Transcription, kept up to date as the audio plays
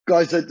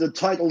Guys, the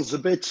title's a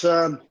bit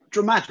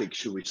dramatic,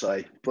 should we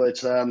say?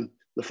 But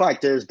the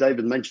fact is,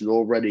 David mentioned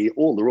already,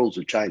 all the rules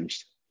have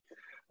changed.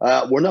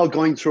 We're now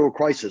going through a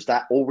crisis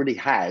that already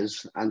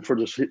has, and for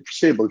the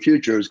foreseeable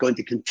future, is going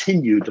to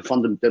continue to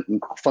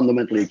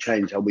fundamentally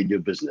change how we do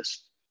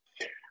business.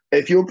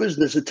 If your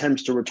business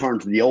attempts to return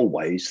to the old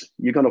ways,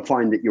 you're going to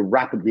find that you're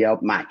rapidly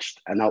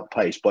outmatched and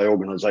outpaced by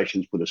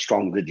organizations with a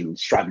strong digital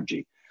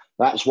strategy.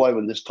 That's why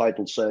when this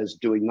title says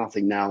doing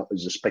nothing now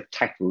is a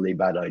spectacularly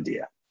bad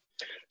idea.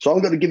 So I'm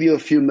going to give you a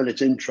few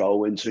minutes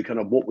intro into kind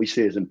of what we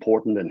see as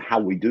important and how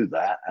we do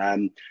that.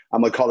 And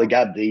my colleague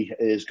Abdi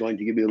is going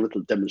to give you a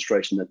little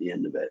demonstration at the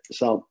end of it.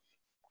 So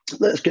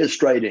let's get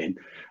straight in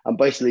and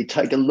basically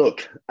take a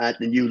look at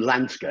the new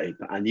landscape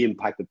and the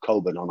impact of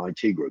COVID on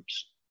IT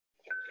groups.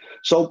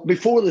 So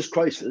before this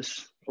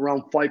crisis,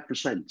 around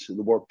 5% of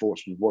the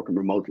workforce was working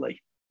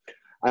remotely.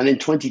 And in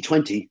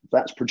 2020,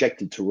 that's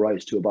projected to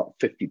rise to about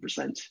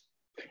 50%.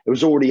 It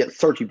was already at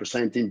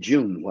 30% in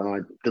June when I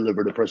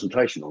delivered a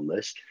presentation on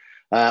this,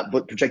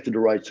 but projected to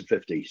rise to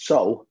 50.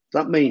 So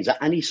that means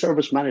that any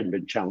service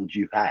management challenge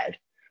you had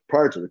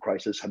prior to the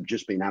crisis have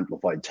just been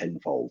amplified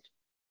tenfold.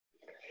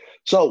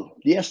 So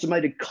the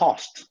estimated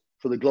cost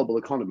for the global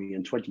economy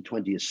in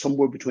 2020 is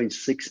somewhere between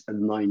 $6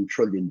 and $9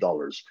 trillion.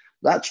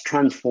 That's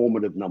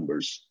transformative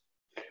numbers.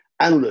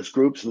 Analyst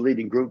groups,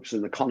 leading groups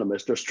and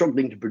economists are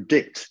struggling to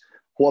predict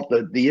what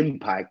the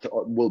impact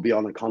will be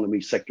on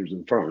economy, sectors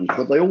and firms,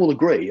 but they all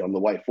agree on the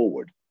way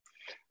forward.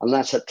 And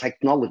that's that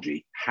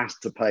technology has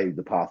to pave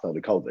the path out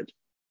of COVID.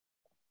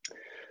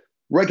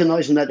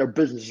 Recognizing that their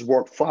businesses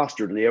work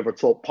faster than they ever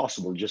thought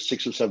possible just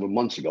 6 or 7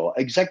 months ago,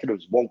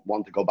 executives won't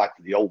want to go back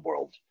to the old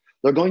world.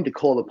 They're going to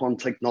call upon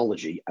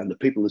technology and the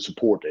people that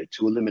support it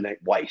to eliminate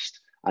waste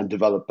and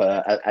develop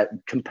a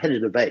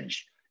competitive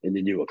edge in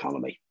the new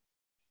economy.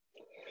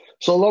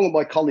 So along with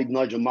my colleague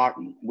Nigel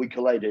Martin, we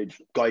collated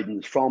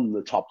guidance from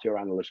the top tier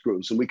analyst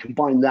groups, and we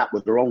combined that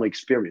with their own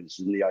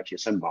experiences in the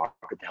ITSM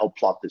market to help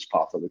plot this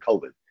path of the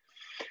COVID.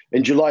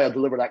 In July, I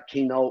delivered that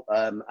keynote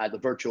at the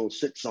virtual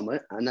SIT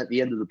Summit, and at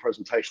the end of the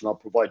presentation, I'll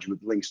provide you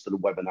with links to the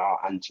webinar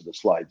and to the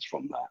slides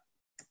from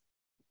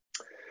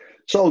that.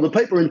 So the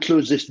paper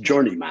includes this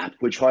journey map,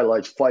 which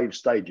highlights 5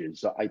 stages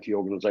that IT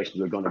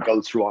organizations are going to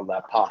go through on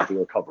that path to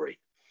recovery.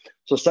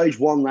 So stage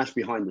 1, that's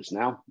behind us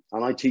now,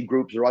 and IT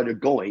groups are either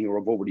going or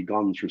have already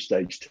gone through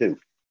stage 2.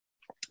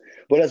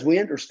 But as we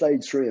enter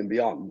stage 3 and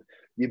beyond,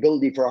 the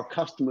ability for our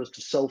customers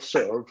to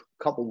self-serve,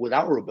 coupled with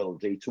our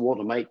ability to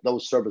automate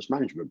those service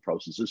management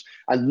processes,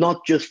 and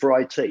not just for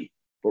IT,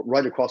 but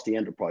right across the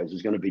enterprise,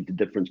 is going to be the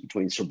difference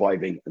between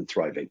surviving and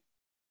thriving.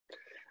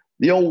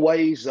 The old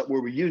ways that we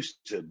were used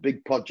to,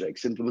 big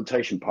projects,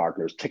 implementation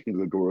partners,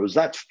 technical gurus,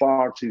 that's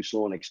far too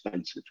slow and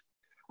expensive.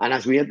 And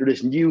as we enter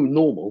this new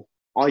normal,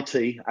 IT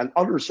and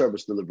other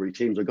service delivery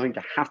teams are going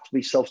to have to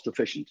be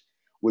self-sufficient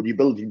with the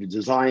ability to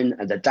design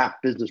and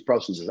adapt business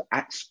processes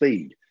at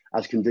speed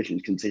as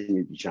conditions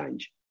continue to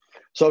change.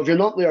 So if you're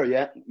not there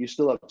yet, you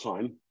still have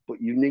time,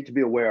 but you need to be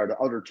aware that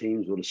other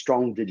teams with a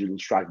strong digital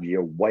strategy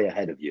are way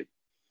ahead of you.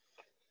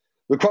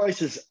 The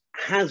crisis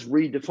has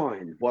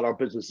redefined what our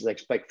businesses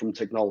expect from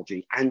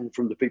technology and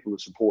from the people who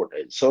support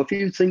it. So if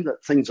you think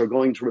that things are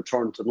going to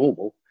return to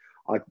normal,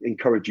 I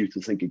encourage you to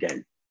think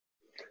again.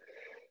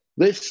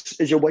 This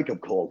is your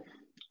wake-up call.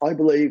 I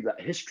believe that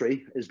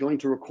history is going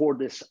to record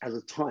this as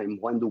a time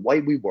when the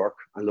way we work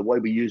and the way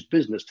we use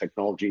business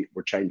technology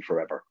were changed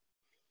forever.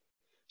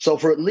 So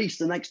for at least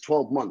the next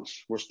 12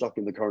 months, we're stuck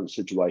in the current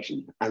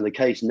situation. And the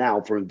case now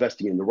for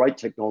investing in the right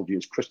technology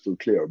is crystal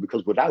clear,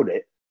 because without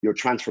it, your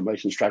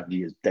transformation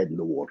strategy is dead in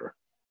the water.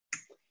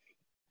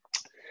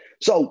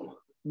 So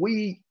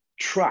we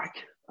track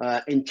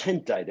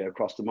intent data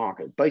across the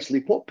market, basically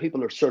what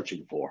people are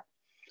searching for.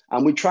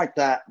 And we track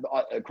that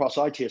across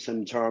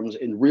ITSM terms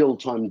in real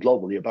time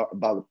globally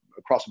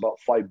across about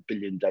 5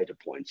 billion data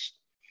points.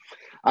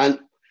 And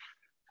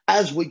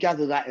as we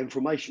gather that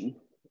information,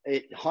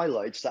 it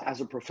highlights that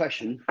as a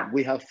profession,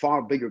 we have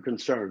far bigger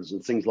concerns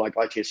than things like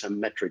ITSM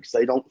metrics.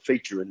 They don't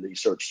feature in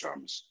these search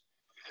terms.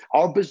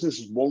 Our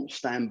businesses won't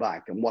stand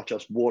back and watch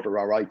us water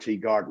our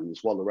IT gardens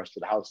while the rest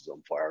of the house is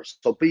on fire.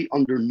 So be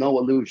under no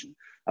illusion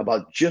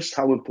about just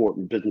how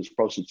important business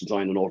process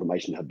design and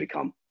automation have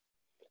become.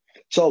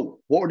 So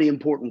what are the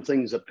important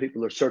things that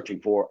people are searching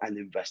for and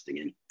investing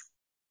in?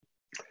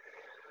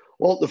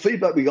 Well, the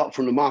feedback we got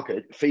from the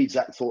market feeds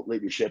that thought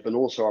leadership and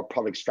also our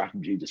product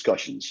strategy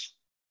discussions.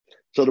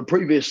 So the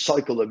previous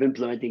cycle of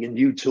implementing a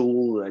new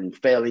tool and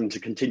failing to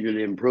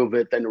continually improve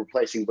it, then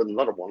replacing with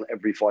another one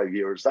every 5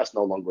 years, that's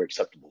no longer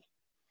acceptable.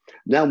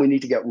 Now we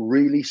need to get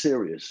really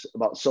serious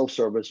about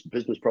self-service,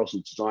 business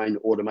process design,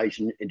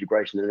 automation,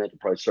 integration, and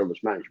enterprise service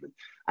management.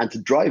 And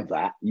to drive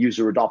that,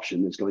 user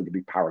adoption is going to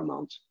be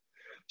paramount.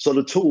 So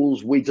the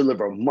tools we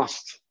deliver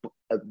must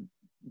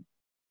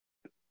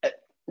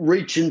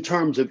reach in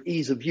terms of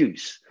ease of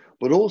use,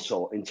 but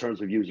also in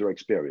terms of user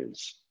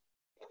experience.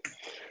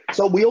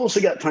 So we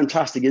also get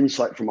fantastic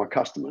insight from our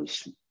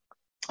customers.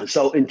 And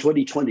so in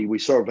 2020, we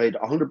surveyed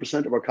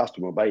 100% of our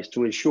customer base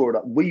to ensure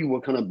that we were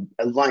kind of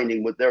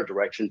aligning with their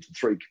direction to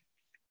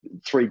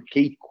three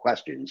key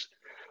questions.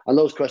 And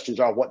those questions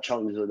are, what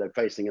challenges are they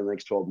facing in the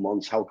next 12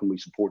 months? How can we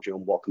support you?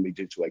 And what can we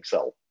do to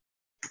excel?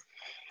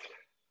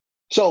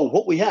 So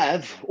what we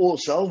have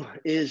also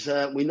is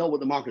we know what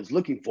the market's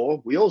looking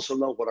for. We also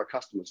know what our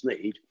customers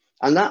need.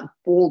 And that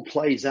all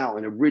plays out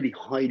in a really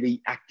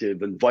highly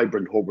active and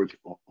vibrant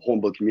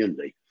Hornbill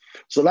community.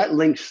 So that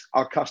links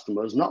our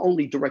customers not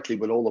only directly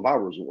with all of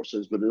our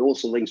resources, but it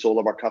also links all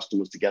of our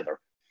customers together.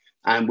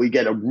 And we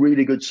get a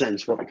really good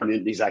sense what the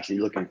community is actually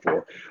looking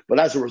for. But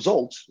as a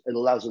result, it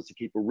allows us to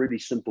keep a really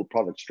simple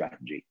product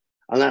strategy.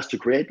 And that's to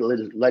create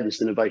the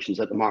latest innovations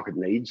that the market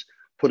needs,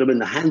 put them in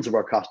the hands of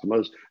our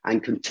customers,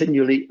 and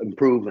continually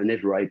improve and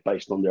iterate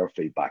based on their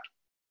feedback.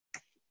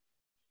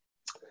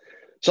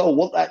 So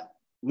what that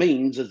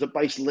means is that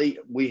basically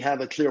we have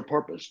a clear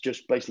purpose,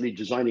 just basically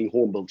designing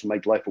Hornbill to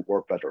make life at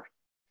work better.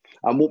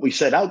 And what we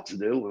set out to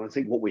do, and I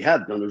think what we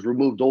have done, is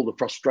removed all the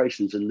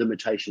frustrations and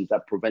limitations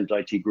that prevent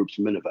IT groups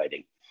from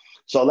innovating.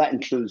 So that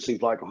includes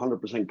things like 100%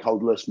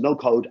 codeless, no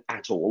code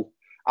at all,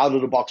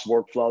 out-of-the-box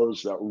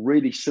workflows that are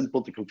really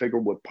simple to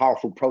configure with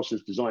powerful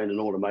process design and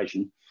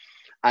automation.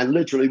 And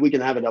literally, we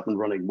can have it up and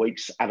running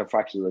weeks at a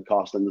fraction of the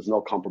cost, and there's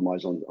no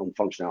compromise on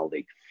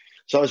functionality.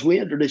 So as we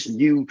enter this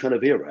new kind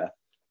of era,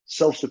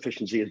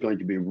 self-sufficiency is going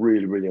to be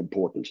really, really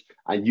important.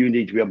 And you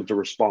need to be able to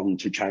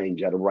respond to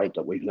change at a rate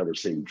that we've never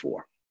seen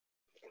before.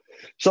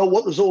 So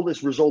what does all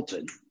this result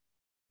in?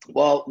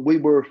 Well, we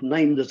were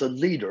named as a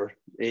leader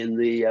in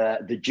the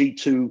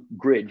G2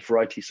 grid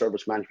for IT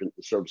service management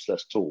and service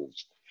desk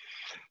tools.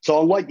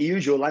 So unlike the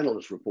usual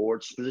analyst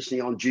reports,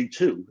 positioning on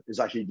G2 is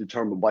actually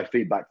determined by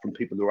feedback from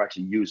people who are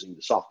actually using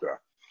the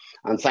software.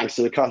 And thanks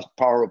to the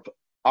power of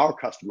our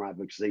customer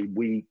advocacy,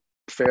 we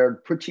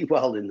fared pretty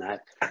well in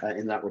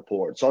that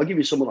report. So I'll give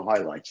you some of the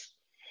highlights.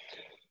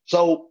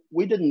 So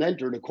we didn't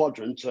enter the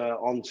quadrant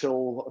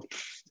until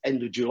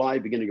end of July,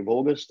 beginning of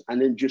August.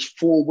 And in just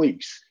 4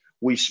 weeks,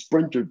 we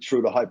sprinted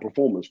through the high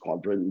performance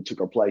quadrant and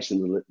took our place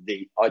in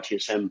the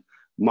ITSM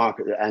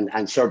market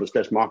and service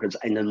desk markets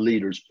in a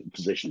leader's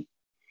position.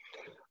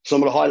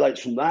 Some of the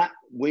highlights from that,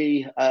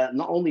 we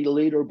not only the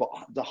leader, but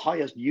the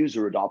highest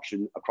user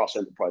adoption across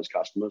enterprise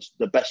customers,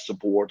 the best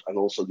support, and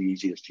also the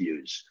easiest to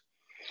use.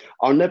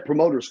 Our net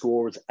promoter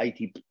score is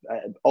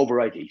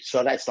over 80.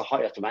 So that's the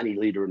highest of any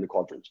leader in the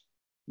quadrant.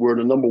 We're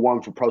the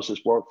 #1 for process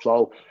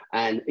workflow,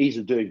 and ease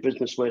of doing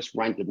business with,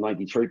 ranked at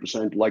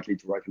 93%, likely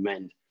to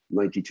recommend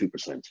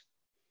 92%.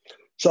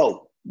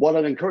 So what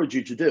I'd encourage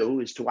you to do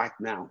is to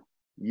act now.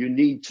 You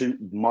need to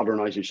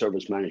modernize your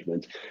service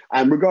management.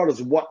 And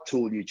regardless of what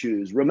tool you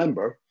choose,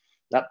 remember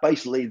that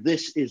basically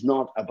this is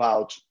not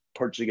about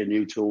purchasing a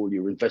new tool,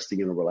 you're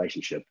investing in a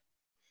relationship.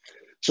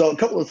 So a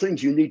couple of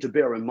things you need to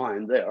bear in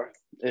mind there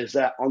is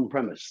that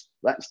on-premise,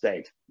 that's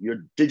dead. Your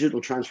digital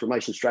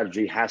transformation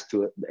strategy has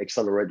to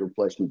accelerate the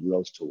replacement of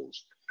those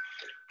tools.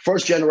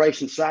 First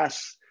generation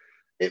SaaS,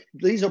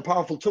 these are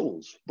powerful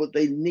tools, but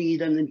they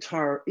need an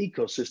entire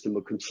ecosystem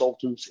of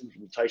consultants,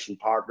 implementation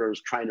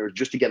partners, trainers,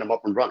 just to get them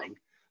up and running,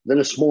 then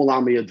a small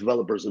army of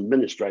developers and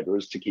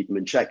administrators to keep them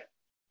in check.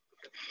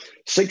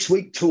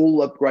 6-week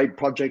tool upgrade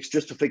projects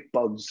just to fix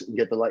bugs and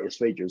get the latest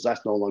features,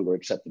 that's no longer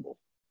acceptable.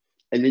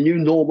 In the new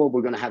normal,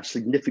 we're going to have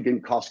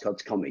significant cost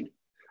cuts coming,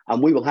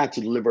 and we will have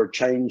to deliver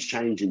change,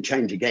 and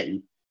change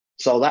again.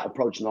 So that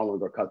approach no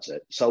longer cuts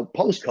it. So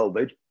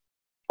post-COVID,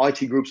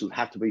 IT groups will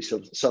have to be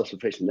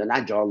self-sufficient and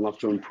agile enough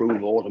to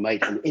improve,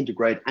 automate, and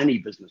integrate any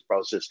business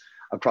process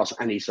across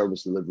any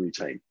service delivery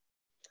team.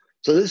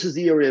 So this is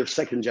the area of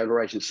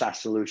second-generation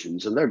SaaS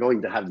solutions, and they're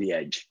going to have the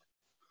edge.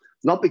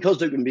 Not because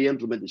they can be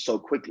implemented so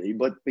quickly,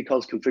 but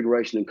because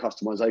configuration and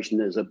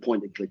customization is a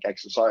point-and-click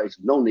exercise,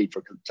 no need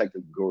for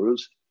technical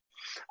gurus.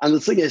 And the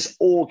thing is,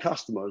 all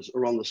customers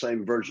are on the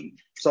same version.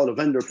 So the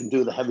vendor can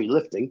do the heavy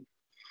lifting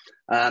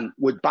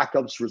with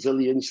backups,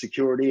 resilience,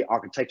 security,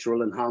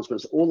 architectural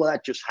enhancements. All of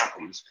that just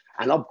happens,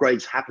 and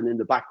upgrades happen in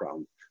the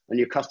background. And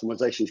your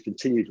customizations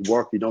continue to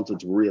work. You don't have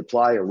to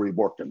reapply or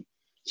rework them.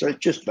 So it's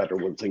just better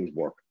when things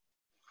work.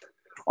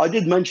 I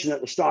did mention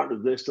at the start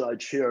of this that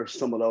I'd share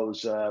some of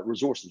those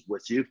resources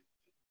with you.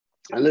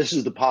 And this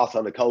is the path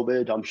out of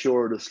COVID. I'm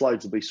sure the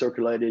slides will be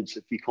circulated.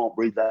 So if you can't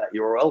read that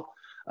URL,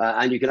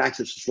 and you can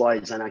access the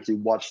slides and actually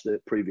watch the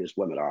previous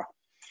webinar.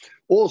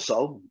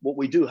 Also, what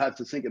we do have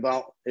to think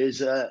about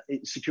is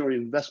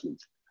securing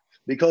investment.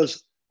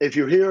 Because if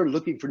you're here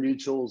looking for new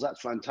tools,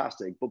 that's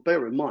fantastic. But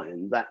bear in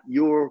mind that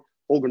your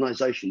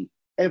organization,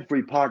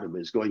 every part of it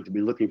is going to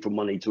be looking for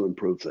money to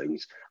improve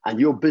things. And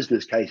your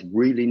business case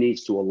really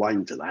needs to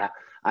align to that.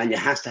 And it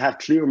has to have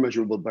clear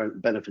measurable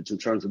benefits in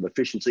terms of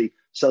efficiency,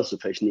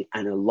 self-sufficiency,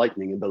 and a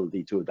lightning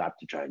ability to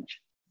adapt to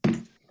change.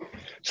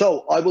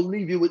 So I will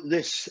leave you with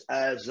this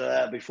as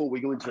before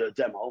we go into a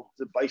demo.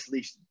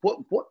 Basically,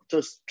 what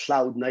does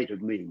cloud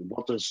native mean?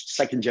 What does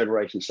second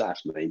generation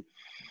SaaS mean?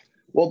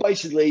 Well,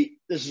 basically,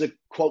 this is a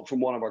quote from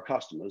one of our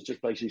customers,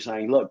 just basically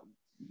saying, look,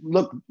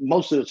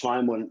 most of the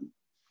time when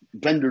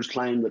vendors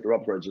claim that their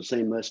upgrades are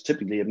seamless,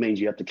 typically it means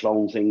you have to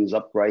clone things,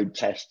 upgrade,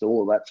 test,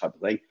 all of that type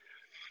of thing.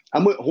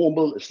 And with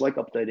Hornbill, it's like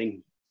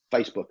updating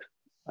Facebook.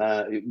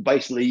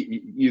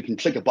 Basically, you can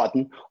click a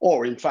button,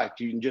 or in fact,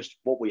 you can just,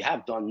 what we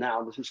have done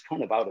now, this is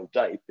kind of out of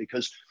date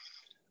because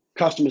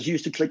customers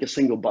used to click a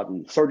single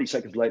button. 30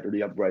 seconds later,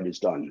 the upgrade is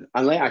done.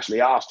 And they actually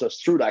asked us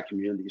through that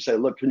community, say,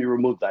 look, can you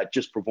remove that?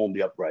 Just perform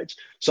the upgrades.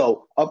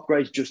 So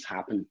upgrades just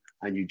happen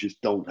and you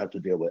just don't have to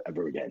deal with it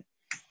ever again.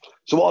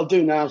 So what I'll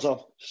do now is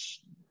I'll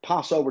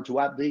pass over to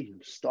Abdi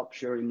and stop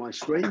sharing my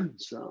screen.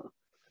 So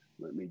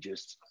let me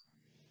just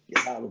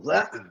get out of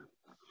that.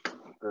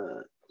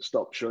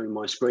 Stop sharing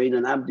my screen,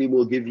 and Abdi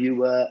will give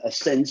you a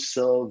sense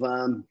of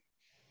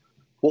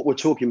what we're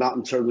talking about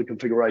in terms of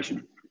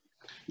configuration.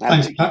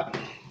 Abdi. Thanks, Pat.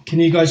 Can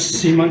you guys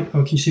see my?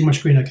 Oh, can you see my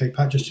screen? Okay,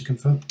 Pat, just to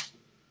confirm.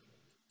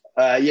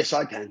 Yes,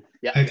 I can.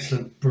 Yeah.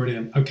 Excellent,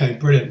 brilliant. Okay,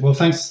 brilliant. Well,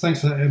 thanks for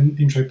that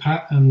intro,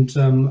 Pat. And as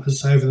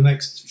I say, over the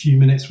next few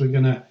minutes, I'm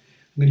going to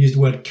use the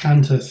word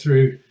canter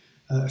through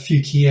a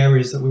few key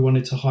areas that we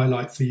wanted to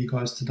highlight for you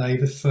guys today.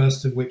 The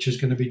first of which is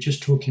going to be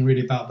just talking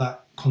really about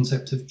that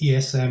concept of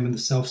ESM and the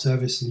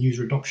self-service and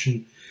user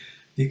adoption,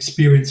 the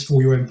experience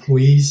for your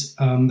employees.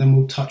 Then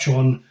we'll touch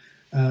on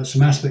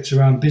some aspects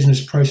around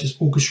business process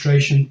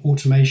orchestration,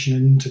 automation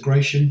and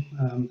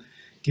integration,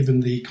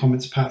 given the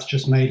comments Pat's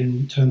just made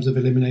in terms of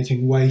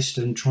eliminating waste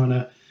and trying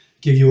to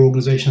give your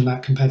organization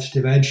that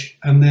competitive edge.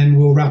 And then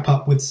we'll wrap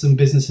up with some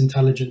business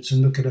intelligence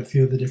and look at a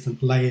few of the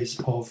different layers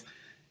of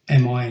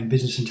MI and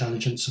business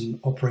intelligence and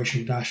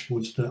operational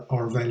dashboards that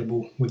are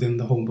available within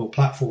the Hornbill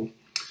platform.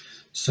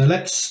 So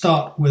let's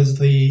start with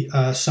the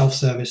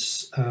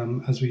self-service,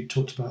 as we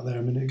talked about there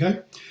a minute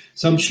ago.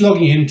 So I'm just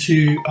logging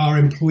into our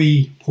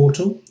employee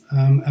portal,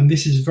 and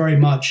this is very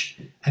much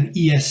an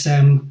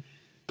ESM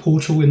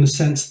portal in the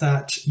sense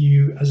that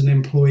you, as an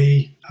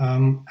employee,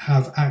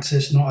 have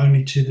access not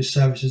only to the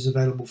services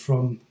available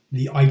from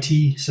the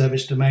IT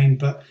service domain,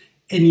 but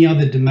any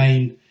other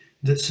domain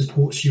that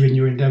supports you in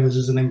your endeavors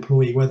as an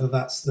employee, whether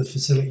that's the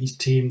facilities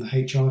team, the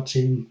HR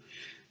team,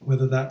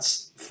 whether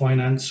that's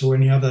finance or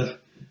any other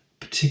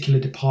particular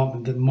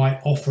department that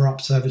might offer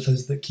up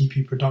services that keep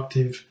you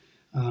productive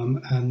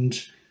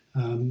and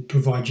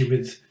provide you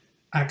with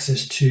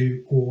access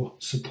to or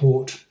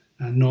support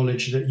and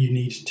knowledge that you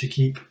need to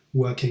keep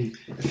working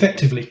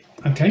effectively.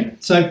 Okay,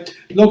 so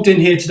logged in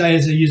here today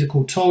is a user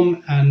called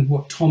Tom, and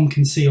what Tom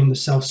can see on the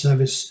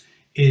self-service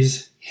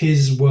is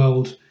his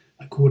world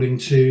according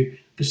to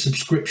the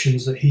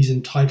subscriptions that he's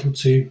entitled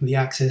to, the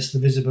access, the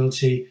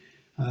visibility,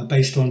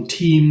 based on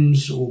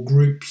teams or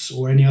groups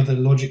or any other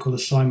logical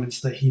assignments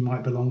that he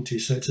might belong to.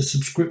 So it's a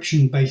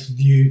subscription-based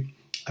view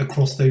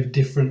across those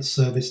different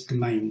service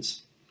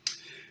domains.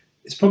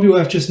 It's probably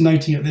worth just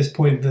noting at this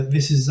point that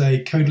this is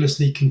a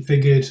codelessly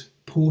configured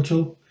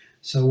portal.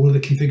 So all of the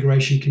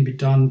configuration can be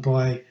done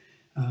by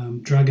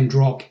drag and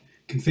drop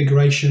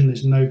configuration.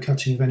 There's no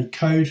cutting of any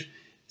code.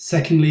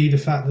 Secondly, the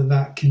fact that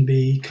that can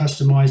be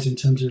customized in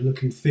terms of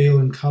look and feel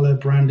and color,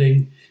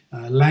 branding,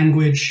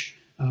 language.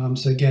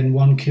 So again,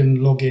 one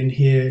can log in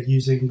here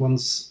using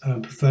one's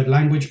preferred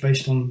language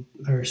based on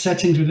various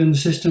settings within the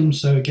system.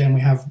 So again,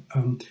 we have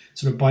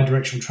sort of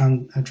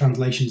bidirectional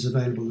translations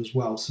available as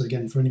well. So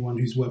again, for anyone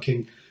who's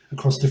working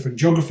across different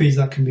geographies,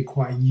 that can be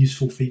quite a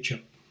useful feature.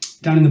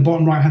 Down in the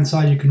bottom right-hand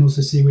side, you can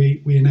also see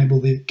we enable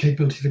the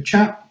capability for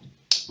chat.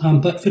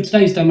 But for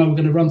today's demo, we're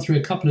going to run through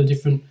a couple of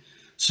different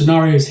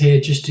scenarios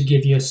here just to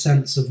give you a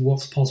sense of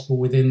what's possible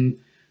within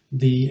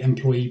the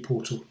employee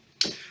portal.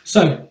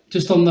 So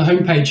just on the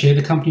homepage here,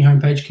 the company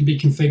homepage can be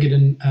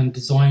configured and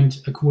designed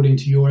according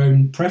to your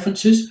own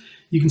preferences.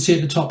 You can see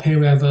at the top here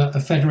we have a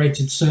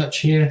federated search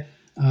here,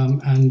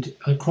 and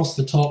across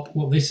the top,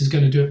 what this is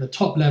going to do at the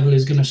top level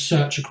is going to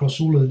search across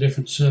all of the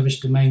different service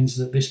domains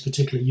that this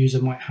particular user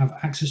might have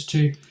access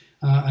to.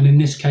 And in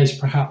this case,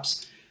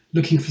 perhaps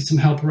looking for some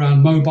help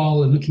around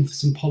mobile and looking for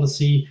some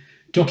policy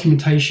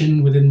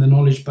documentation within the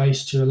knowledge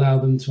base to allow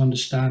them to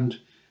understand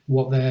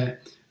what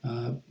their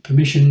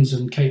permissions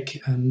and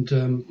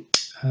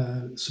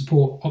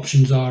support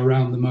options are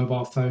around the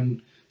mobile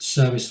phone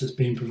service that's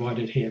being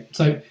provided here.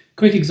 So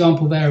quick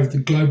example there of the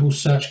global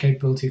search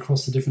capability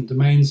across the different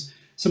domains.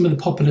 Some of the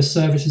popular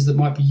services that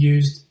might be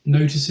used,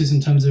 notices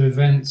in terms of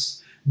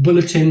events,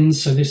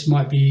 bulletins, so this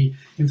might be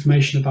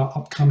information about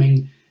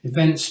upcoming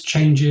events,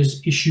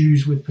 changes,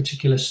 issues with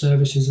particular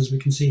services, as we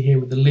can see here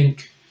with the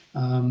link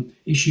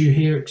issue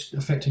here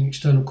affecting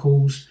external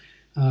calls.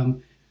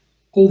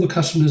 All the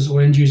customers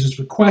or end users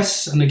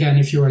requests, and again,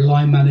 if you're a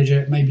line manager,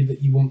 it may be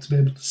that you want to be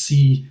able to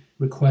see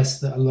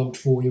requests that are logged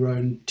for your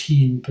own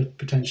team, but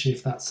potentially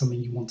if that's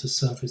something you want to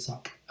surface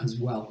up as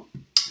well.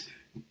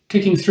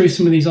 Clicking through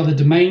some of these other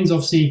domains,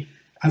 obviously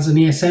as an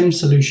ESM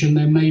solution,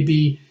 there may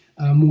be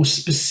more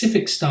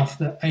specific stuff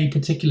that a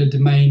particular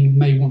domain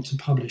may want to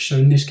publish. So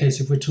in this case,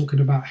 if we're talking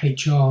about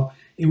HR,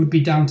 it would be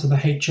down to the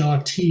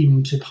HR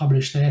team to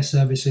publish their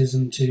services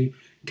and to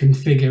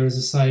configure, as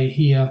I say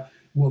here,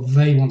 what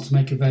they want to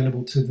make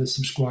available to the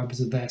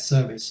subscribers of their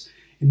service.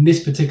 In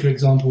this particular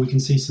example, we can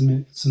see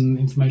some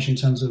information in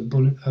terms of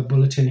a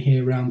bulletin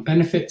here around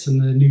benefits and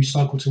the new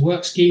cycle to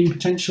work scheme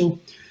potential,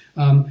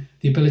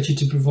 the ability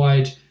to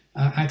provide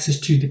access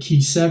to the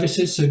key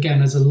services. So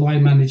again, as a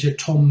line manager,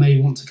 Tom may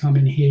want to come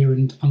in here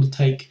and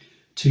undertake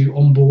to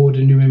onboard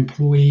a new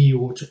employee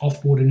or to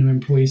offboard a new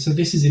employee. So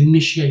this is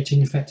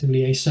initiating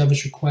effectively a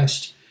service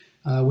request,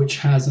 which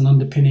has an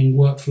underpinning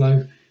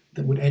workflow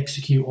that would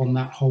execute on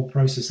that whole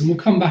process. And we'll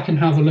come back and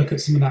have a look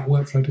at some of that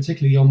workflow,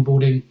 particularly the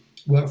onboarding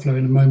workflow,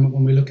 in a moment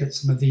when we look at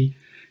some of the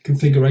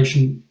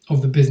configuration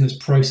of the business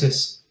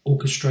process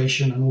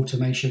orchestration and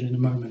automation in a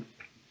moment.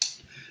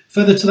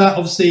 Further to that,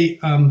 obviously,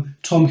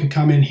 Tom could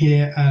come in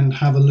here and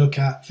have a look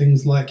at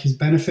things like his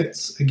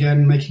benefits,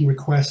 again, making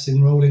requests,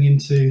 enrolling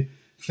into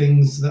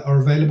things that are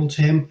available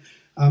to him.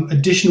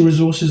 Additional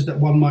resources that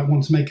one might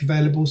want to make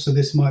available. So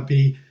this might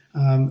be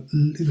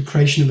the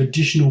creation of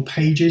additional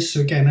pages. So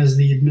again, as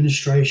the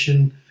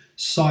administration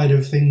side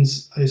of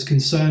things is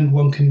concerned,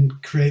 one can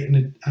create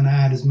and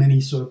add as many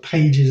sort of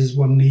pages as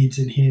one needs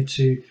in here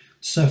to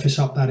surface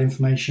up that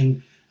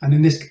information. And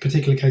in this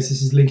particular case,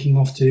 this is linking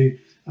off to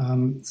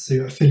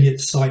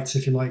affiliate sites,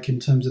 if you like, in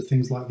terms of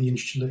things like the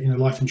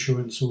life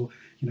insurance or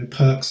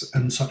perks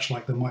and such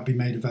like that might be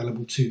made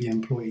available to the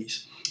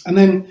employees. And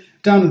then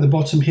down at the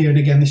bottom here, and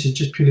again, this is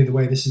just purely the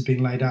way this has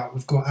been laid out,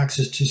 we've got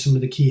access to some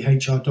of the key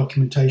HR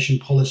documentation,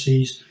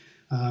 policies,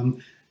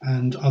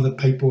 and other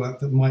paperwork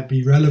that might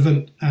be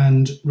relevant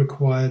and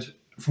required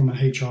from a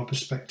HR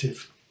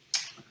perspective.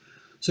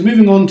 So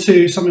moving on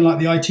to something like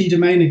the IT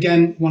domain,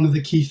 again, one of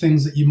the key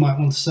things that you might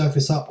want to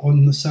surface up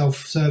on the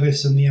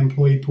self-service and the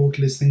employee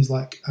portal is things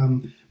like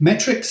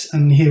metrics.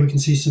 And here we can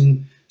see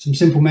some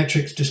simple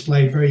metrics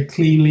displayed very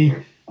cleanly.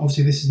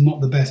 Obviously, this is not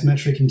the best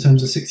metric in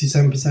terms of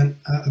 67%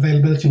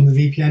 availability on the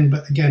VPN,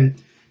 but again,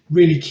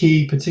 really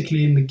key,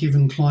 particularly in the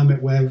given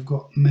climate where we've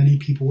got many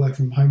people working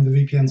from home.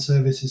 The VPN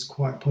service is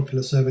quite a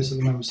popular service at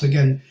the moment. So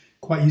again,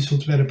 quite useful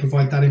to be able to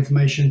provide that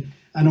information.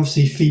 And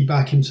obviously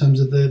feedback in terms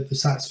of the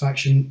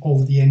satisfaction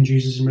of the end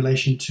users in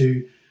relation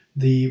to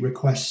the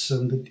requests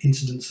and the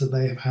incidents that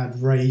they have had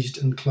raised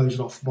and closed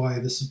off by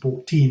the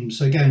support team.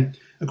 So again,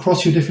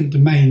 across your different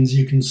domains,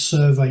 you can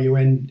survey your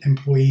end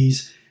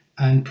employees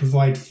and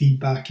provide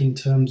feedback in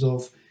terms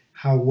of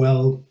how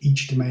well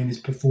each domain is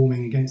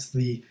performing against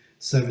the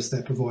service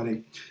they're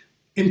providing.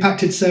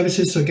 Impacted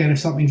services, so again, if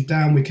something's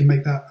down, we can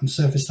make that and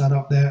surface that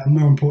up there. And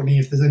more importantly,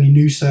 if there's any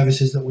new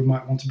services that we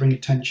might want to bring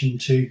attention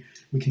to,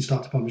 we can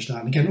start to publish that.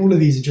 And again, all of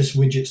these are just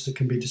widgets that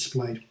can be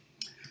displayed.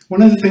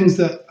 One of the things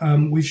that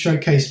we've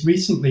showcased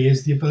recently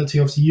is the ability,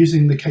 obviously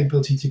using the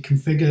capability to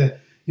configure,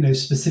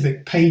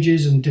 specific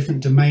pages and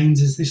different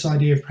domains, is this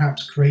idea of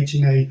perhaps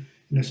creating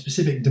a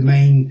specific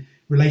domain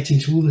relating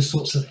to all the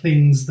sorts of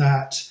things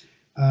that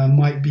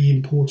might be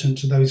important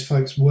to those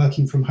folks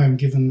working from home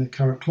given the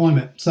current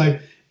climate. So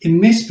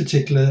in this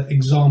particular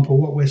example,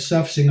 what we're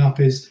surfacing up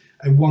is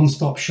a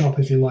one-stop shop,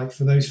 if you like,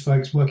 for those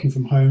folks working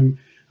from home.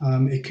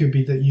 It could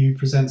be that you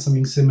present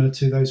something similar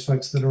to those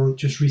folks that are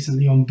just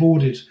recently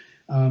onboarded,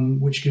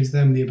 which gives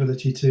them the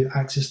ability to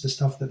access the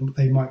stuff that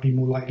they might be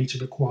more likely to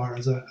require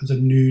as a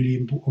newly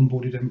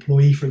onboarded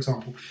employee, for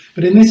example.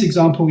 But in this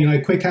example,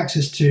 quick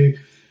access to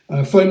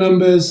phone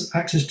numbers,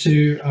 access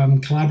to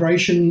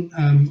collaboration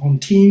on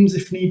Teams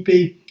if need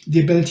be, the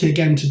ability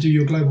again to do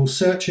your global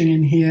searching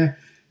in here,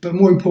 but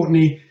more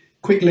importantly,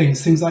 quick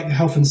links, things like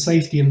health and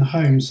safety in the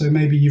home. So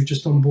maybe you've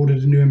just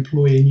onboarded a new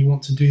employee and you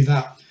want to do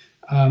that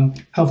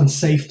health and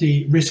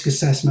safety risk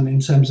assessment in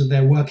terms of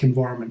their work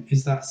environment.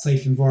 Is that a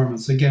safe environment?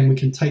 So again, we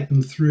can take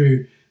them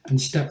through and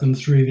step them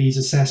through these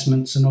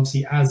assessments. And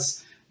obviously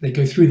as they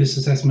go through this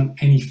assessment,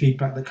 any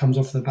feedback that comes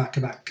off the back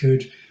of that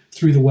could,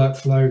 through the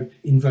workflow,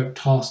 invoke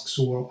tasks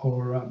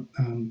or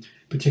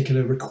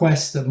particular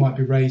requests that might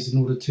be raised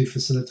in order to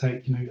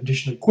facilitate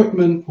additional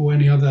equipment or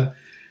any other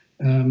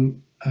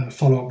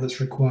follow-up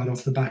that's required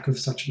off the back of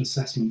such an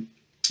assessment.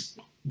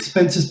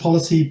 Expenses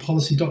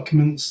policy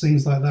documents,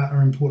 things like that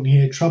are important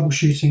here.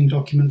 Troubleshooting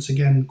documents,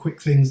 again,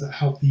 quick things that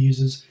help the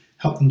users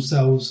help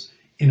themselves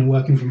in a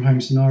working from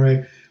home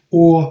scenario,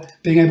 or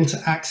being able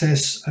to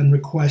access and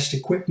request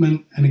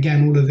equipment. And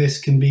again, all of this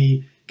can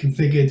be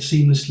configured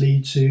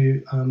seamlessly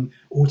to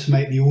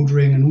automate the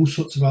ordering and all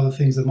sorts of other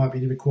things that might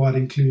be required,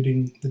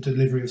 including the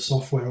delivery of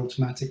software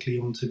automatically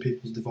onto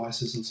people's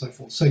devices and so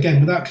forth. So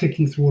again, without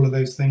clicking through all of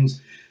those things,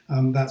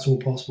 that's all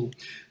possible.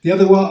 The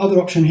other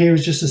option here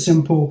is just a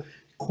simple,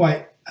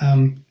 quite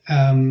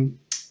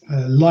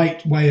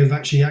light way of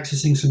actually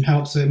accessing some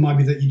help. So it might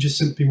be that you just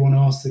simply want to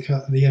ask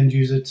the end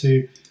user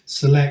to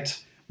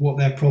select what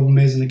their problem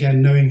is, and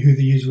again, knowing who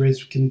the user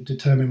is can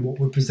determine what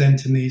we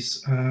present in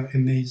these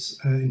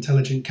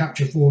intelligent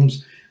capture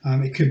forms.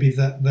 It could be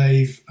that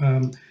they've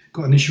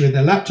got an issue with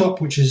their laptop,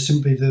 which is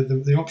simply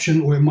the option,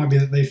 or it might be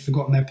that they've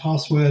forgotten their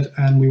password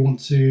and we want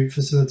to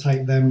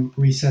facilitate them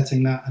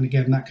resetting that. And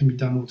again, that can be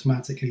done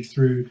automatically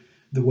through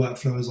the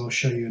workflow, as I'll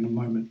show you in a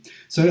moment.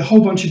 So a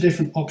whole bunch of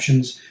different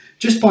options.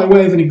 Just by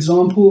way of an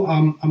example,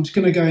 I'm just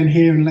going to go in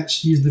here and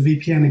let's use the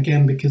VPN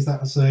again, because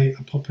that was a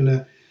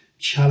popular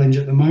challenge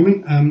at the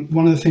moment.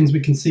 One of the things we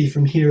can see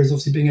from here is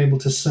obviously being able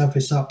to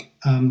surface up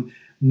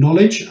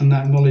knowledge, and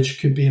that knowledge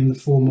could be in the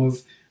form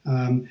of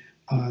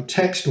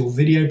text or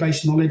video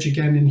based knowledge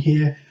again in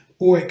here,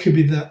 or it could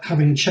be that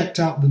having checked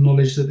out the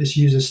knowledge that this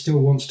user still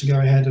wants to go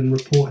ahead and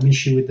report an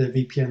issue with their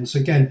VPN. So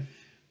again,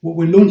 what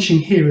we're launching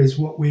here is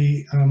what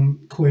we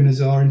coin as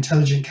our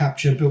intelligent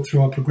capture built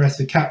through our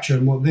progressive capture.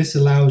 And what this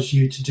allows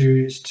you to do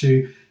is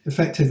to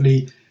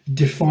effectively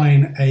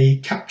define a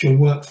capture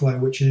workflow,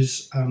 which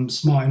is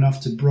smart enough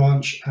to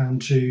branch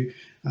and to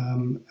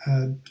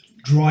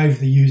drive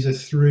the user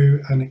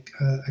through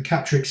a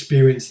capture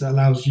experience that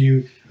allows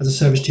you as a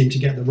service team to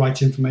get the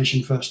right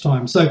information first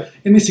time. So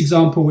in this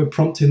example, we're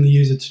prompting the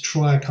user to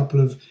try a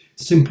couple of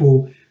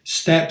simple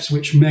steps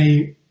which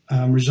may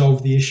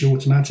resolve the issue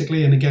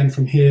automatically. And again,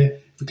 from here,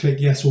 if we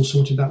click yes, all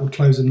sorted, that would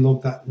close and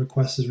log that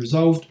request as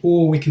resolved.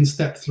 Or we can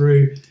step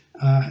through,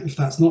 if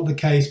that's not the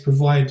case,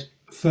 provide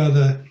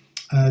further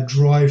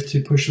drive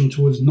to push them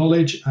towards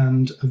knowledge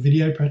and a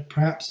video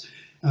perhaps.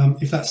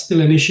 If that's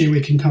still an issue, we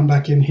can come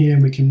back in here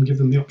and we can give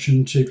them the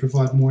option to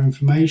provide more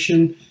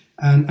information.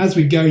 And as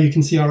we go, you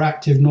can see our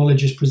active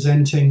knowledge is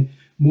presenting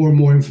more and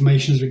more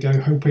information as we go,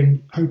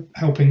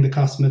 helping the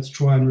customer to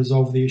try and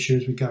resolve the issue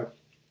as we go.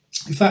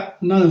 If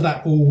none of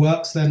that all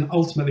works, then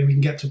ultimately we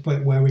can get to a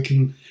point where we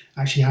can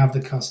actually have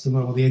the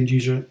customer or the end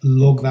user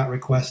log that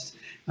request,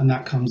 and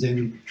that comes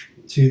in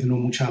to the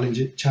normal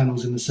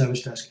channels in the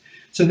service desk.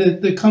 So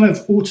the kind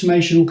of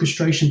automation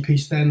orchestration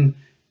piece then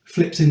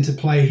flips into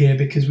play here,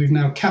 because we've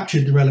now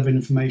captured the relevant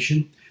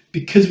information.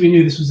 Because we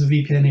knew this was a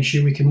VPN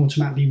issue, we can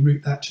automatically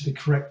route that to the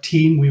correct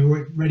team. We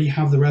already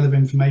have the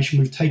relevant information.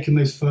 We've taken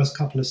those first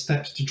couple of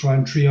steps to try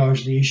and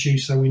triage the issue,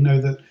 so we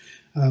know that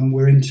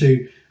we're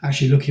into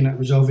actually looking at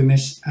resolving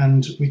this,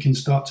 and we can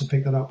start to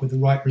pick that up with the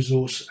right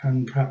resource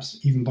and perhaps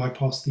even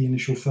bypass the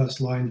initial first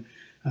line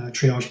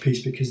triage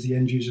piece, because the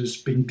end user's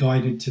been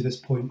guided to this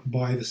point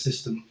by the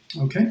system.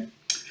 Okay.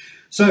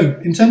 So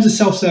in terms of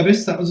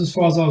self-service, that was as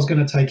far as I was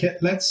going to take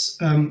it. Let's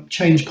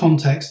change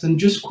context, and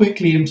just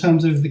quickly in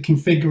terms of the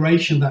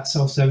configuration of that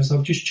self-service,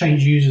 I've just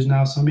changed users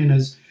now. So I'm in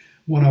as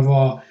one of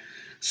our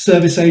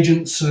service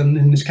agents, and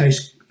in this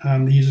case,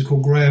 the user is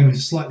called Graham,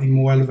 who's slightly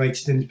more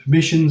elevated in his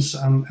permissions.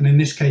 And in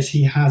this case,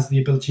 he has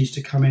the abilities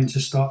to come in to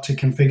start to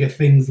configure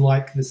things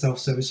like the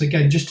self-service.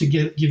 Again, just to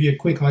give you a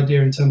quick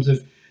idea in terms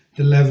of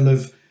the level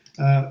of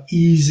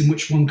ease in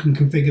which one can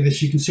configure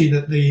this, you can see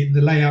that the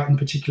layout in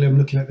particular, I'm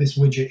looking at this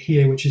widget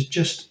here, which is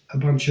just a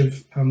bunch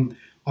of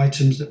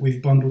items that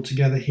we've bundled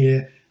together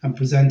here and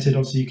presented.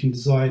 Obviously, you can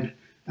design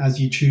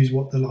as you choose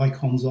what the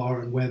icons are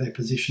and where they're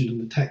positioned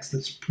and the text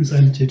that's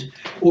presented.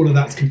 All of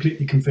that's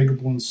completely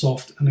configurable and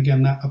soft. And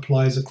again, that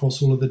applies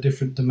across all of the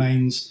different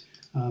domains.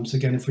 So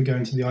again, if we go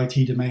into the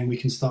IT domain, we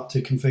can start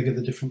to configure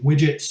the different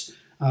widgets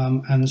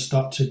and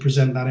start to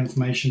present that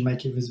information,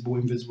 make it visible,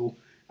 invisible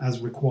as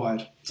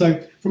required.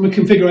 So from a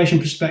configuration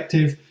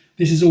perspective,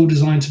 this is all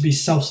designed to be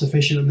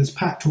self-sufficient. And as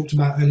Pat talked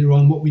about earlier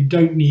on, what we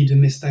don't need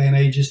in this day and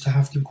age is to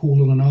have to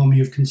call on an army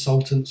of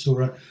consultants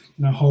or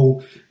a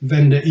whole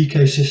vendor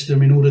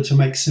ecosystem in order to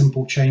make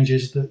simple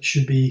changes that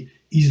should be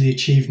easily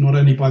achieved, not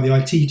only by the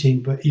IT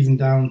team, but even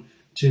down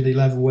to the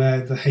level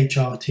where the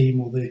HR team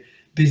or the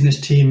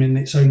business team in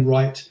its own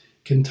right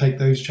can take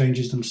those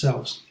changes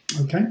themselves.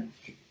 Okay.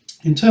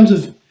 In terms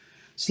of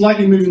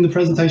slightly moving the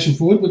presentation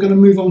forward, we're going to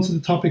move on to the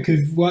topic of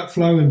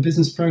workflow and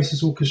business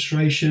process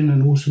orchestration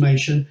and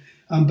automation.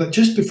 But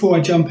just before I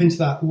jump into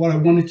that, what I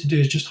wanted to do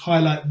is just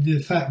highlight the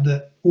fact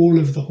that all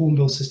of the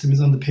Hornbill system is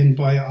underpinned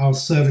by our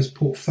service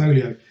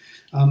portfolio.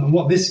 And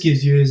what this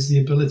gives you is the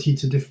ability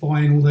to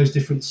define all those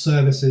different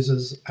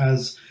services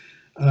as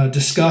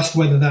discussed,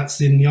 whether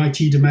that's in the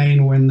IT domain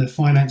or in the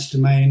finance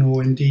domain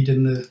or indeed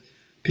in the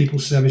people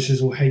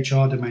services or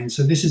HR domain.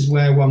 So this is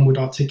where one would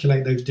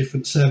articulate those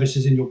different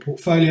services in your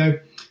portfolio.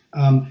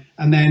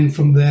 And then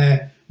from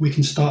there, we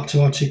can start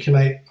to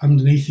articulate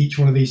underneath each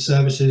one of these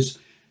services,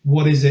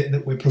 what is it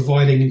that we're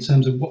providing in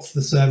terms of what's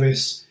the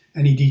service,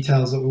 any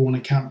details that we want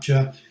to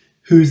capture,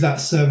 who's that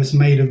service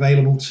made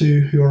available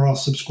to, who are our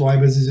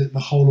subscribers, is it the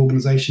whole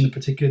organization, a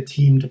particular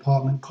team,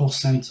 department,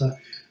 cost center?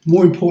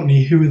 More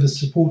importantly, who are the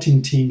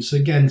supporting teams? So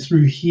again,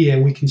 through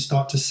here, we can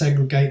start to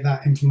segregate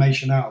that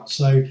information out.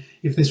 So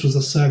if this was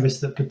a service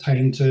that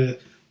pertained to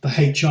the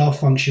HR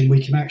function,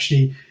 we can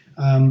actually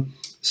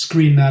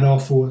screen that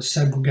off or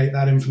segregate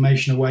that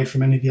information away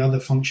from any of the other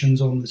functions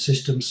on the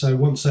system. So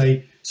once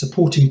a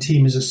supporting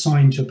team is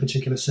assigned to a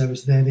particular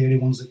service, they're the only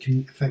ones that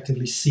can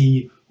effectively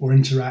see or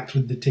interact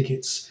with the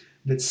tickets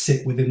that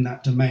sit within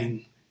that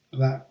domain.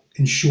 That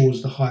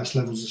ensures the highest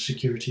levels of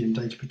security and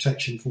data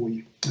protection for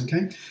you.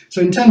 Okay,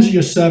 so in terms of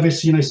your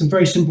service, some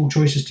very simple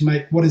choices to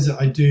make. What is it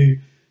I do?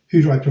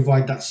 Who do I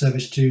provide that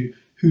service to?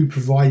 Who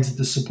provides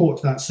the support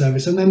to that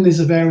service? And then there's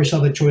various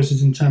other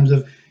choices in terms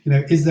of,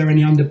 is there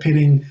any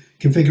underpinning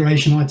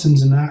configuration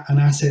items and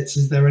assets?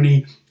 Is there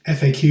any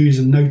FAQs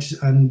and notes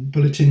and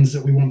bulletins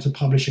that we want to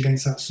publish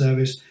against that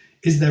service?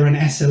 Is there an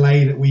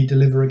SLA that we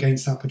deliver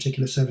against that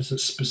particular service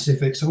that's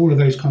specific? So all of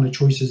those kind of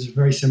choices are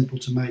very simple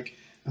to make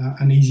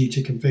and easy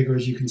to configure,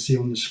 as you can see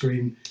on the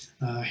screen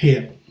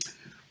here.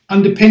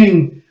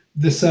 Underpinning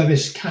the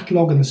service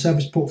catalog and the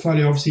service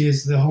portfolio obviously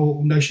is the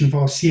whole notion of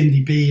our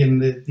CMDB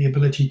and the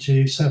ability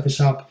to surface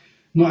up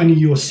not only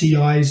your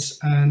CIs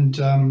and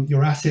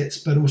your assets,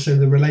 but also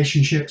the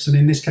relationships. And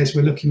in this case,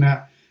 we're looking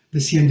at the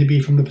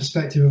CMDB from the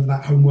perspective of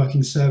that home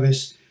working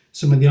service,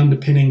 some of the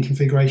underpinning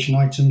configuration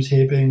items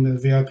here being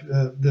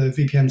the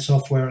VPN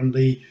software and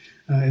the,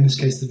 in this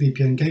case, the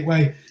VPN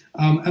gateway,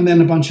 and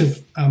then a bunch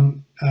of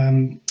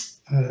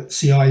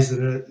CIs that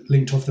are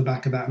linked off the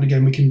back of that. And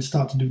again, we can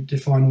start to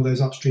define all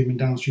those upstream and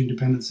downstream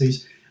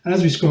dependencies. And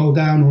as we scroll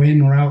down or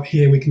in or out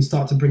here, we can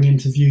start to bring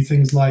into view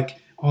things like,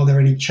 are there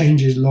any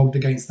changes logged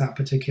against that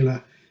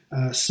particular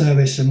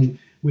service? And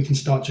we can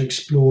start to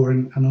explore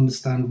and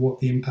understand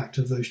what the impact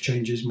of those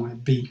changes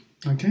might be.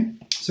 Okay,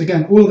 so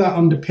again, all of that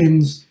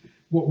underpins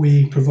what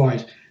we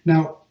provide.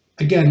 Now,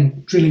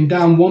 again, drilling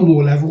down one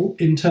more level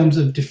in terms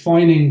of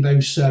defining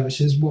those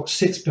services, what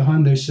sits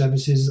behind those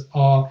services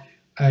are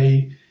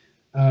a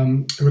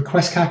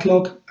request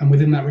catalog, and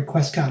within that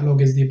request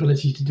catalog is the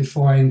ability to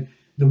define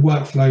the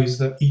workflows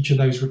that each of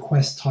those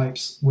request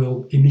types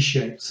will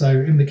initiate. So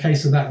in the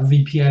case of that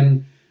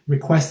VPN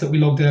request that we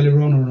logged earlier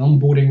on, or an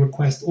onboarding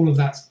request, all of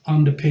that's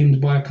underpinned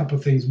by a couple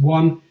of things.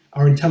 One,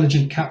 our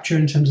intelligent capture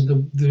in terms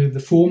of the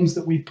forms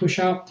that we push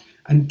out.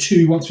 And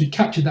two, once we've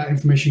captured that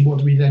information, what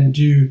do we then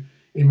do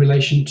in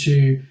relation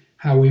to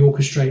how we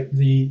orchestrate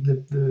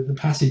the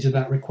passage of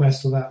that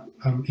request or that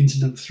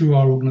incident through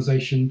our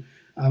organization,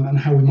 and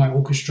how we might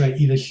orchestrate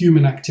either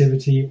human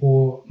activity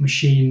or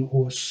machine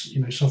or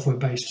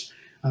software-based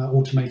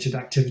automated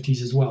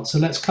activities as well. So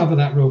let's cover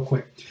that real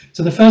quick.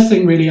 So the first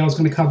thing really I was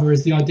going to cover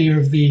is the idea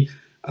of the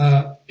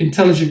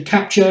intelligent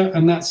capture,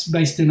 and that's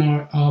based in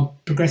our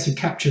progressive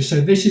capture.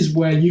 So this is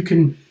where you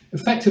can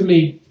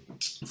effectively,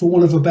 for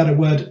want of a better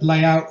word,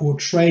 lay out or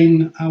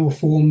train our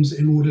forms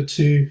in order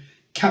to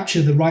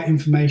capture the right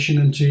information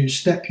and to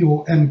step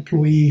your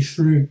employee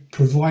through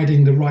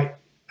providing the right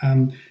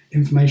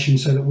information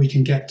so that we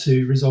can get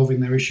to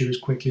resolving their issue as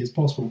quickly as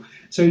possible.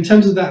 So in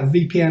terms of that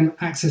VPN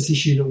access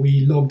issue that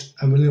we logged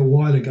a little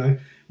while ago,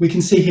 we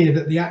can see here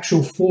that the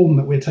actual form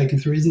that we're taking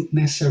through isn't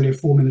necessarily a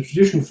form in the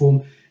traditional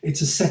form.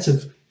 It's a set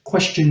of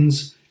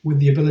questions with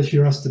the ability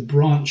for us to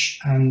branch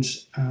and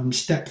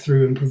step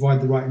through and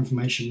provide the right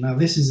information. Now,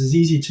 this is as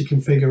easy to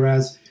configure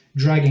as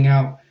dragging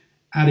out,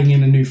 adding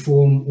in a new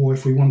form, or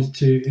if we wanted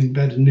to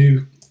embed a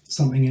new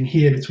something in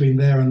here between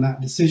there and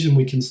that decision,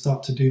 we can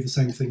start to do the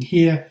same thing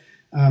here.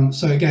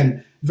 So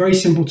again, very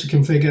simple to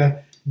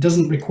configure,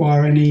 doesn't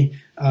require any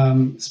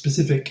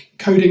specific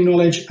coding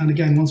knowledge. And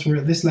again, once we're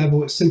at this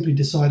level, it's simply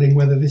deciding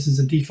whether this is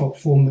a default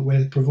form that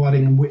we're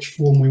providing and which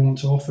form we want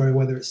to offer,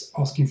 whether it's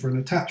asking for an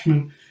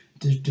attachment,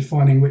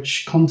 defining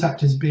which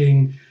contact is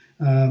being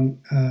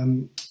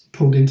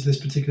pulled into this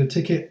particular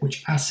ticket,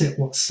 which asset,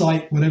 what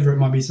site, whatever it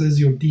might be. So those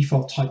are your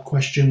default type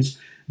questions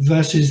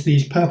versus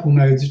these purple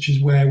nodes, which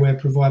is where we're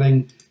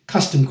providing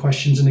custom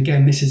questions. And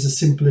again, this is as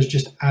simple as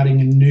just adding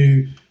a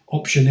new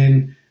option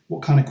in.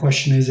 What kind of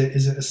question is it?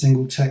 Is it a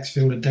single text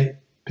field, a date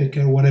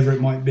picker, whatever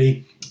it might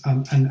be,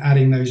 and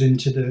adding those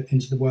into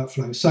the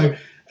workflow. So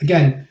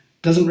again,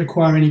 doesn't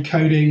require any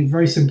coding,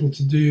 very simple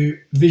to do,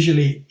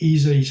 visually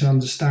easy to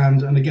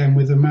understand, and again,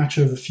 with a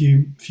matter of a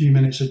few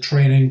minutes of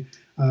training,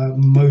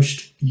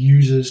 most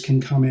users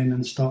can come in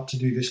and start to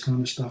do this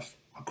kind of stuff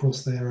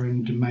across their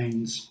own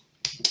domains.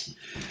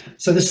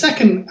 So the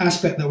second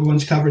aspect that we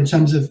want to cover in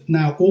terms of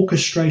now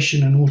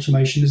orchestration and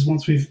automation is,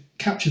 once we've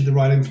captured the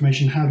right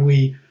information, how do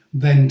we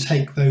then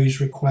take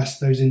those requests,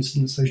 those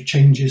incidents, those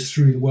changes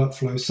through the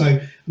workflow? So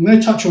I'm going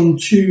to touch on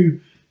two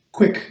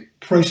quick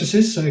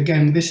processes. So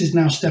again, this is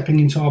now stepping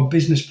into our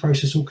business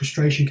process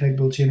orchestration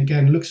capability. And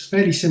again, looks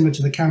fairly similar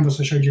to the canvas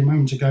I showed you a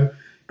moment ago,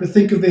 but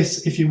think of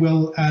this, if you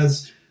will,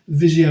 as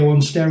Visio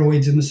on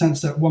steroids, in the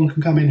sense that one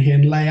can come in here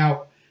and lay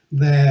out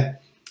their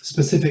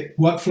specific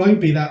workflow,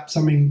 be that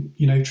something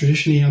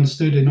traditionally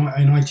understood in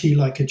IT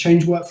like a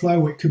change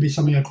workflow, or it could be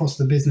something across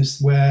the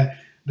business where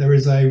there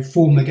is a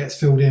form that gets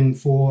filled in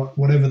for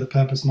whatever the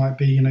purpose might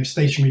be,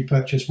 stationery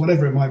purchase,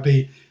 whatever it might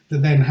be,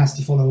 that then has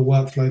to follow a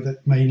workflow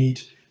that may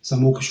need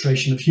some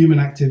orchestration of human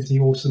activity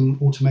or some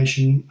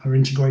automation or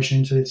integration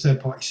into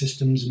third-party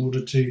systems in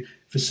order to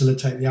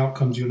facilitate the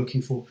outcomes you're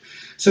looking for.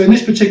 So in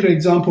this particular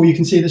example, you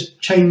can see this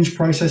change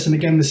process, and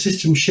again, the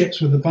system ships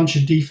with a bunch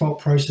of default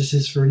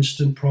processes for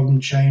instant problem,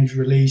 change,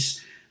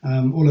 release.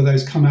 All of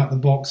those come out the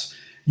box.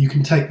 You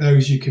can take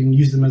those, you can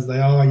use them as they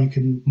are, you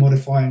can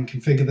modify and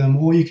configure them,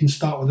 or you can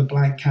start with a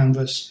blank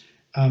canvas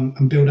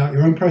and build out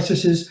your own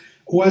processes.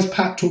 Or as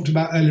Pat talked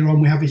about earlier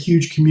on, we have a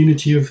huge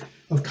community of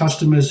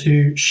customers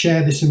who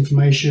share this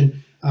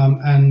information,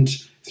 and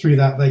through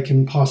that they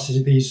can pass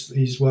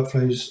these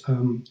workflows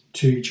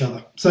to each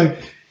other. So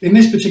in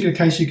this particular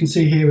case, you can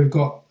see here we've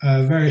got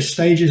various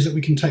stages that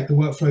we can take the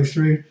workflow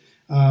through.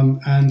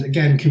 And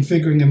again,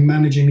 configuring and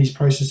managing these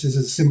processes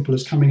as simple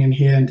as coming in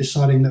here and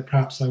deciding that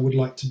perhaps I would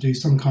like to do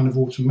some kind of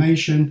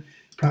automation.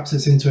 Perhaps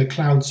it's into a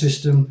cloud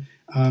system.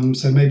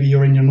 So maybe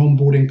you're in your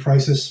onboarding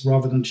process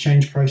rather than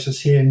change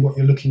process here, and what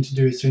you're looking to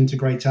do is to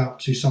integrate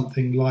out to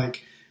something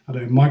like, I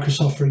don't know,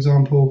 Microsoft, for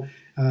example,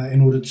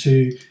 in order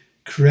to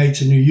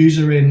create a new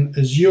user in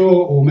Azure,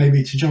 or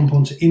maybe to jump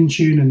onto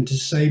Intune and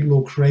disable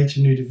or create a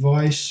new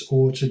device,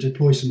 or to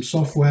deploy some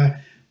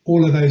software.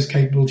 All of those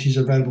capabilities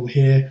are available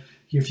here.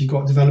 If you've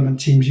got development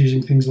teams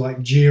using things like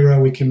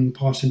Jira, we can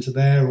pass into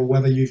there, or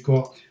whether you've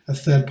got a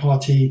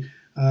third-party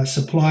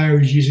supplier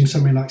who's using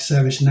something like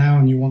ServiceNow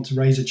and you want to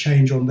raise a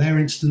change on their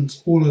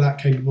instance, all of that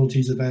capability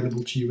is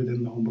available to you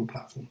within the Hornbill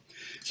platform.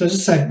 So as I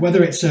said,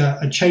 whether it's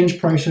a change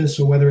process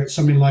or whether it's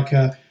something like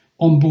a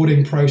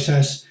onboarding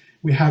process,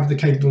 we have the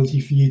capability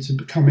for you to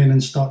come in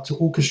and start to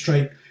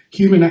orchestrate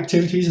human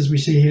activities. As we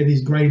see here,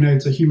 these gray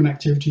nodes are human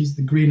activities.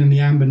 The green and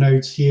the amber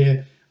nodes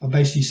here are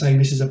basically saying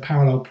this is a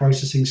parallel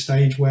processing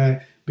stage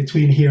where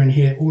between here and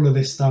here, all of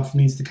this stuff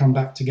needs to come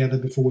back together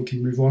before we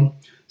can move on.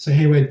 So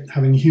here we're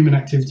having human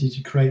activity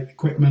to create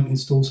equipment,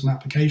 install some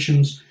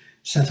applications,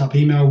 set up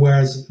email,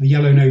 whereas the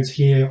yellow nodes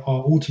here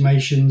are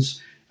automations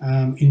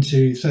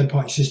into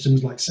third-party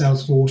systems like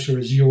Salesforce or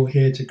Azure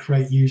here to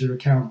create user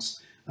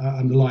accounts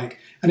and the like.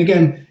 And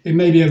again, it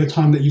may be over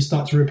time that you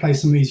start to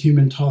replace some of these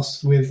human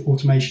tasks with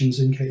automations.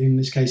 In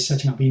this case,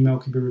 setting up email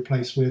could be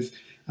replaced with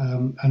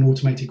an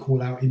automated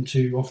call out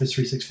into Office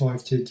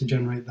 365 to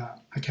generate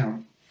that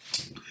account.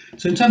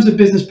 So in terms of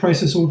business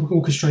process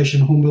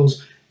orchestration,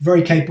 Hornbill's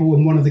very capable,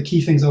 and one of the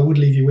key things I would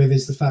leave you with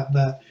is the fact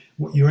that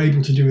what you're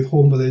able to do with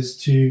Hornbill is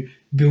to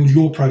build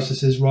your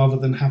processes rather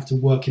than have to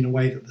work in a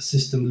way that the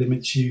system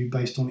limits you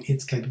based on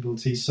its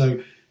capabilities.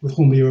 So with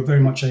Hornbill, you're very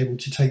much able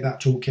to take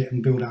that toolkit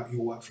and build out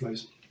your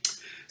workflows.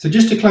 So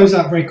just to close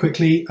out very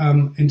quickly,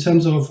 in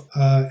terms of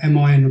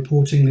MI and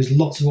reporting, there's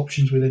lots of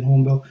options within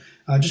Hornbill.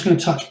 Just going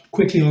to touch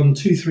quickly on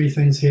 2-3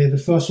 things here. The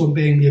first one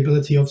being the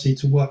ability, obviously,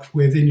 to work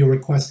within your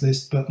request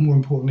list, but more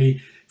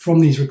importantly, from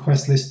these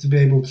request lists to be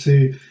able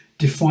to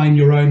define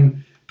your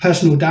own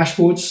personal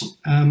dashboards.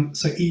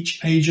 So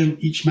each agent,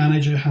 each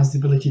manager has the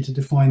ability to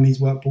define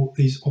these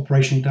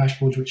operational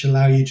dashboards, which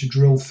allow you to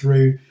drill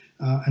through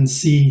and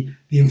see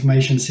the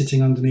information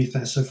sitting underneath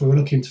there. So if we're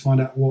looking to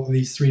find out what are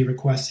these 3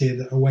 requests here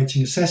that are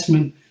awaiting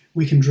assessment,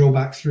 we can drill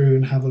back through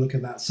and have a look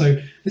at that.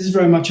 So this is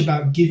very much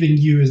about giving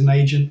you as an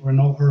agent or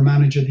a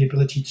manager the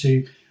ability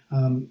to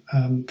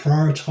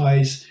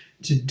prioritize,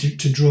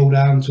 to drill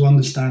down, to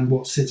understand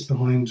what sits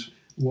behind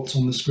what's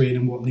on the screen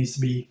and what needs to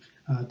be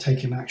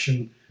taken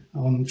action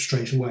on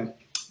straight away.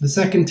 The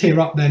second tier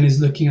up then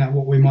is looking at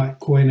what we might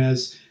coin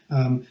as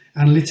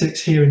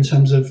analytics here in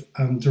terms of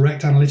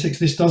direct analytics.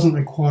 This doesn't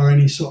require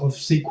any sort of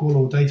SQL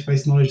or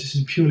database knowledge. This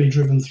is purely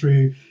driven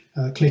through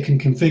click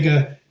and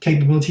configure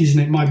capabilities,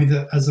 and it might be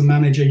that as a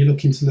manager you're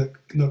looking to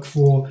look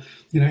for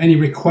any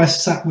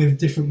requests sat with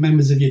different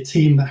members of your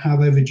team that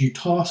have overdue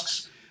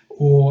tasks,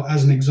 or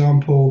as an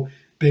example,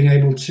 being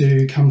able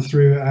to come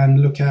through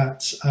and look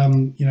at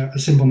a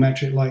simple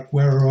metric like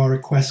where are our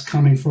requests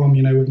coming from.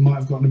 We might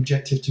have got an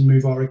objective to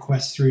move our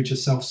requests through to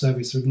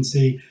self-service, so we can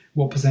see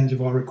what percentage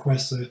of our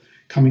requests are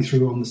coming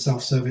through on the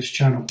self-service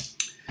channel.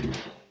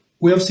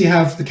 We obviously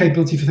have the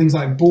capability for things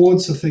like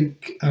boards. I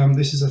think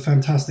this is a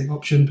fantastic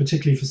option,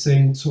 particularly for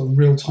seeing sort of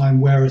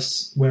real-time where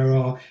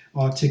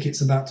our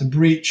ticket's about to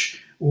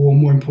breach, or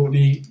more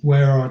importantly,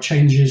 where are our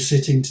changes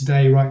sitting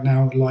today, right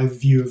now, a live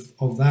view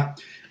of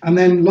that. And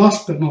then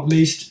last but not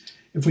least,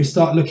 if we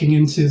start looking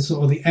into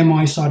sort of the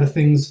MI side of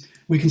things,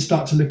 we can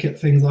start to look at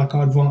things like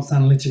our advanced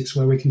analytics,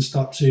 where we can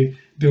start to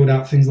build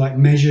out things like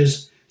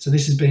measures. So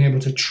this is being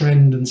able to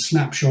trend and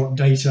snapshot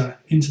data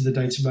into the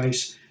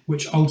database,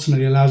 which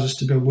ultimately allows us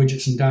to build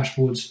widgets and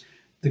dashboards,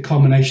 the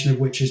combination of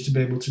which is to be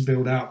able to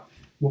build out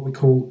what we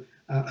call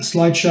a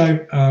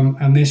slideshow.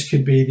 And this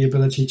could be the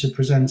ability to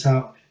present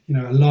out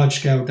a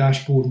large-scale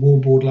dashboard,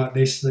 wallboard like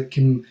this that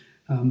can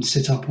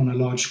sit up on a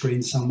large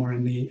screen somewhere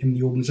in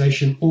the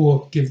organization,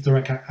 or give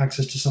direct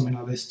access to something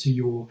like this to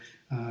your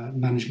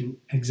management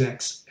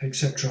execs,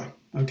 etc.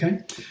 Okay,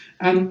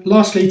 and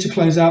lastly, to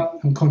close out,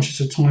 I'm conscious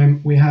of time,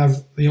 we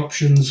have the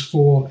options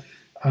for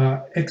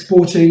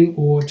exporting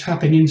or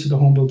tapping into the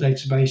Hornbill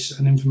database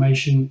and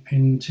information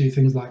into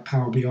things like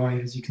Power BI.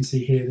 As you can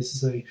see here, this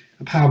is a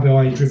Power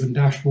BI driven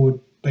dashboard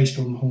based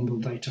on the Hornbill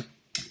data.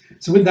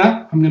 So with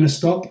that, I'm going to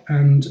stop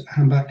and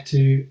hand back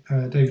to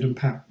David and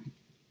Pat.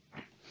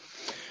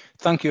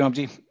 Thank you,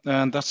 Abdi.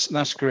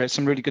 That's great.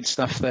 Some really good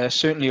stuff there.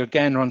 Certainly,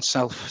 again, on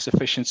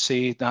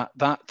self-sufficiency,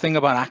 that thing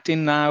about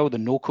acting now, the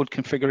no-code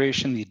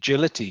configuration, the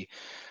agility,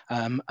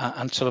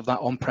 and sort of that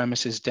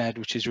on-premise is dead,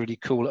 which is really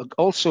cool.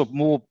 Also,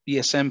 more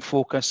BSM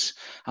focus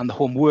and the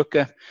home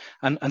worker.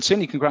 And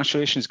certainly,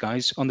 congratulations,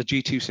 guys, on the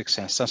G2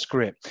 success. That's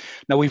great.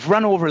 Now, we've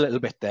run over a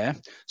little bit there.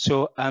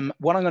 So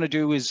what I'm going to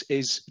do is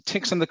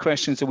take some of the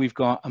questions that we've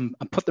got and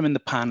put them in the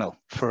panel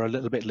for a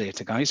little bit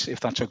later, guys, if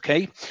that's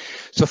okay.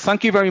 So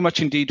thank you very much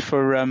indeed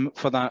for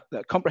that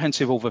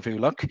comprehensive overview,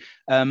 look.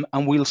 And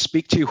we'll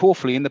speak to you,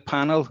 hopefully, in the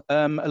panel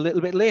a little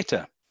bit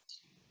later.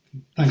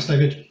 Thanks,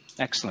 David.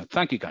 Excellent.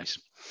 Thank you, guys.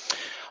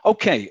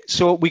 Okay,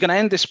 so we're going to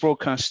end this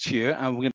broadcast here, and we're going